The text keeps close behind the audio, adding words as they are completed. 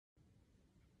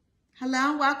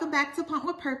Hello and welcome back to Pump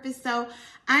with Purpose. So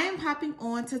I am popping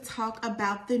on to talk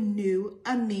about the new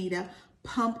Ameda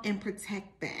Pump and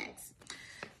Protect bags.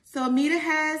 So Ameda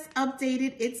has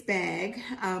updated its bag.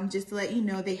 Just to let you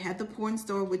know, they had the porn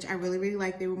store, which I really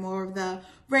like. They were more of the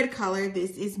red color.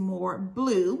 This is more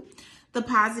blue. The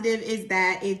positive is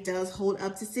that it does hold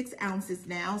up to 6 ounces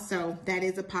now. So that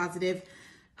is a positive.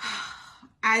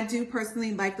 I do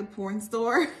personally like the porn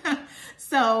store.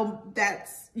 So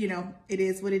that's, it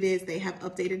is what it is. They have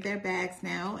updated their bags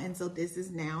now. And so this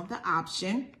is now the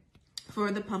option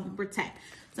for the Pump and Protect.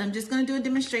 So I'm just going to do a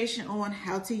demonstration on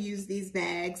how to use these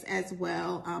bags as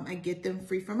well. I get them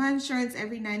free from my insurance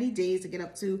every 90 days to get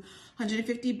up to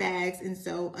 150 bags. And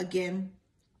so again,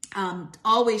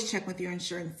 always check with your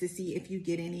insurance to see if you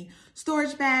get any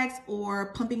storage bags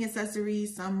or pumping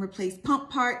accessories. Some replace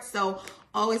pump parts. So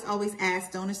always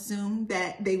ask. Don't assume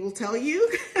that they will tell you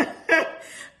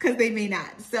because they may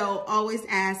not. So always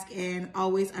ask and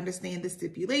always understand the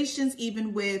stipulations,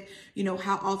 even with,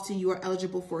 how often you are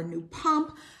eligible for a new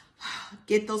pump.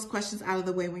 Get those questions out of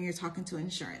the way when you're talking to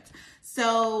insurance.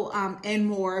 So, and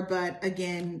more, but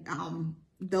again,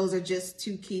 those are just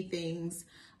two key things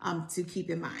to keep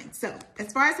in mind. So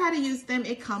as far as how to use them,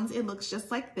 it looks just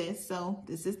like this. So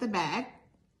this is the bag.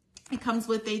 It comes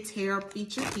with a tear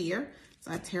feature here.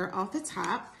 So I tear off the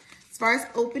top. As far as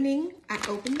opening, I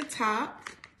open the top.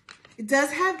 It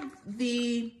does have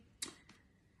the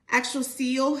actual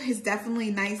seal is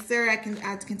definitely nicer. I can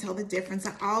tell the difference.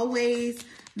 I always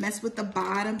mess with the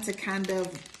bottom to kind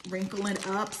of wrinkle it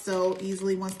up. So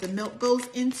easily once the milk goes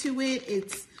into it,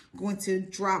 it's going to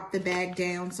drop the bag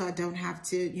down so I don't have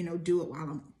to, do it while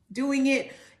I'm doing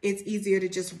it. It's easier to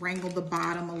just wrangle the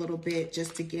bottom a little bit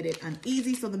just to get it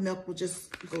uneasy so the milk will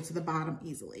just go to the bottom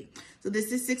easily. So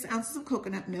this is 6 ounces of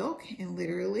coconut milk and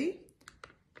literally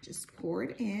just pour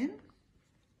it in.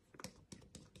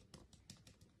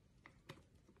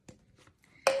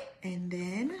 And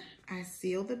then I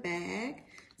seal the bag.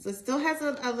 So it still has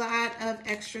a lot of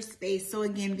extra space. So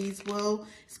again, these will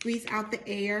squeeze out the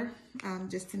air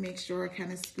just to make sure,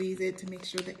 kind of squeeze it to make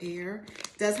sure the air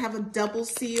does have a double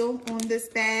seal on this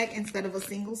bag instead of a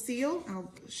single seal.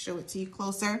 I'll show it to you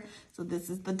closer. So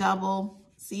this is the double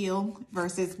seal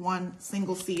versus one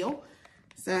single seal.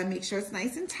 So I make sure it's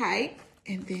nice and tight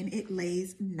and then it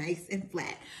lays nice and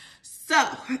flat. So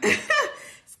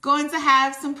going to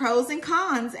have some pros and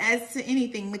cons as to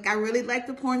anything. Like I really like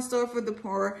the porn store for the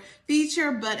pour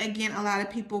feature, but again, a lot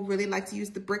of people really like to use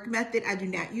the brick method. I do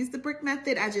not use the brick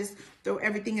method. I just throw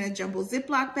everything in a jumbo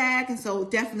Ziploc bag. And so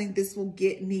definitely this will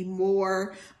get me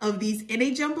more of these in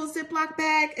a jumbo Ziploc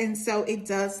bag. And so it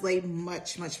does lay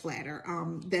much flatter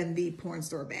than the porn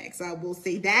store bag. So I will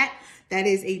say that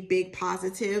is a big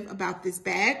positive about this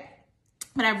bag.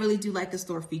 But I really do like the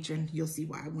store feature, and you'll see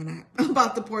why when I'm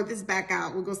about to pour this back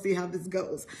out. We're going to see how this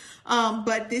goes.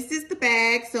 But this is the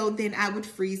bag. So then I would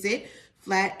freeze it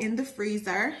flat in the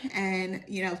freezer and,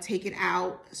 take it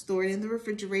out, store it in the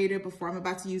refrigerator before I'm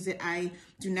about to use it. I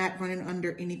do not run it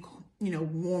under any,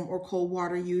 warm or cold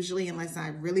water usually unless I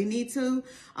really need to.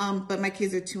 But my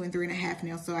kids are 2 and 3.5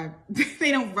 now, so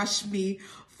they don't rush me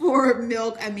for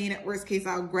milk. I mean, at worst case,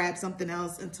 I'll grab something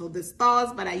else until this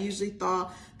thaws, but I usually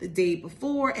thaw the day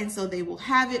before, and so they will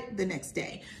have it the next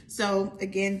day. So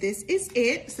again, this is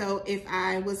it. So if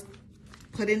I was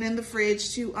putting it in the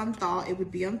fridge to unthaw, it would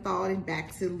be unthawed and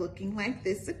back to looking like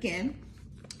this again.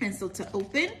 And so to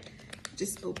open,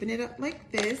 just open it up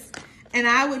like this. And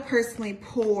I would personally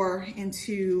pour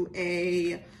into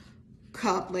a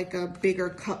cup, like a bigger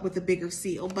cup with a bigger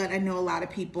seal, but I know a lot of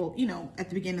people, at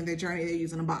the beginning of their journey, they're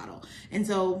using a bottle. And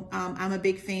so I'm a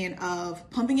big fan of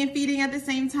pumping and feeding at the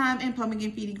same time and pumping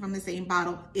and feeding from the same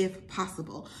bottle if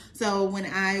possible. So when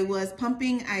I was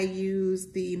pumping, I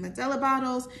used the Medela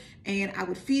bottles and I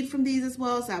would feed from these as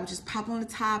well. So I would just pop on the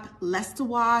top, less to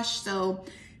wash. So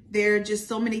there are just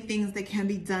so many things that can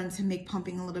be done to make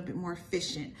pumping a little bit more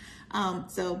efficient.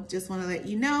 So just want to let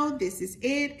you know, this is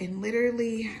it. And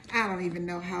literally, I don't even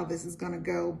know how this is going to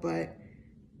go, but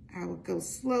I will go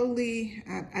slowly.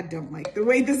 I don't like the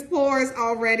way this pours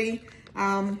already.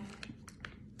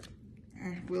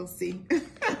 We'll see.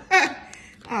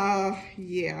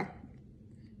 Yeah.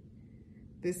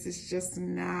 This is just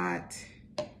not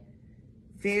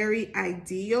very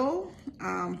ideal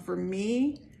for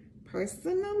me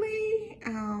personally.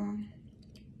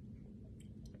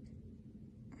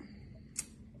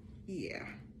 Yeah.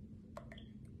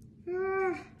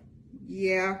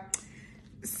 Yeah.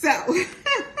 So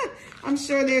I'm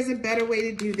sure there's a better way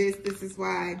to do this. This is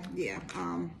why, yeah.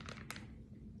 All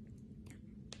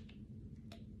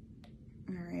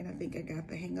right, I think I got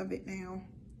the hang of it now.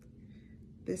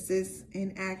 This is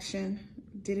in action.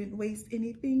 Didn't waste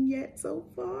anything yet so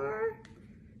far.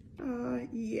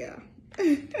 Yeah.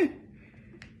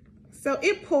 So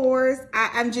it pours.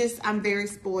 I'm very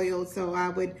spoiled. So I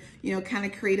would, you know, kind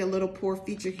of create a little pour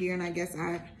feature here, and I guess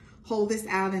I hold this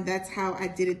out, and that's how I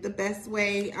did it the best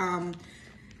way.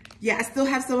 Yeah, I still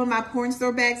have some of my porn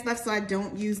store bags left, so I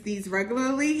don't use these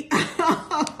regularly.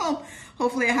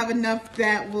 Hopefully I have enough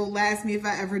that will last me if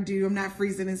I ever do. I'm not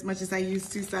freezing as much as I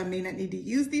used to, so I may not need to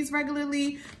use these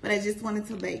regularly, but I just wanted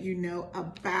to let you know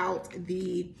about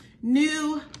the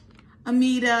new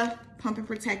Ameda Pump and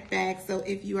Protect bags. So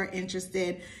if you are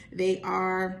interested, they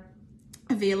are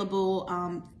available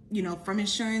you know, from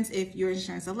insurance, if your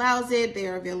insurance allows it. They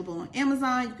are available on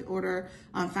Amazon. You can order,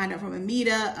 find out from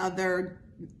Ameda, other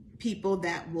people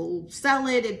that will sell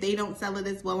it if they don't sell it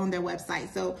as well on their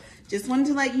website. So just wanted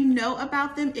to let you know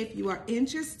about them if you are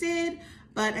interested.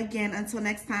 But again, until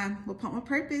next time, we'll pump with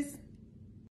purpose.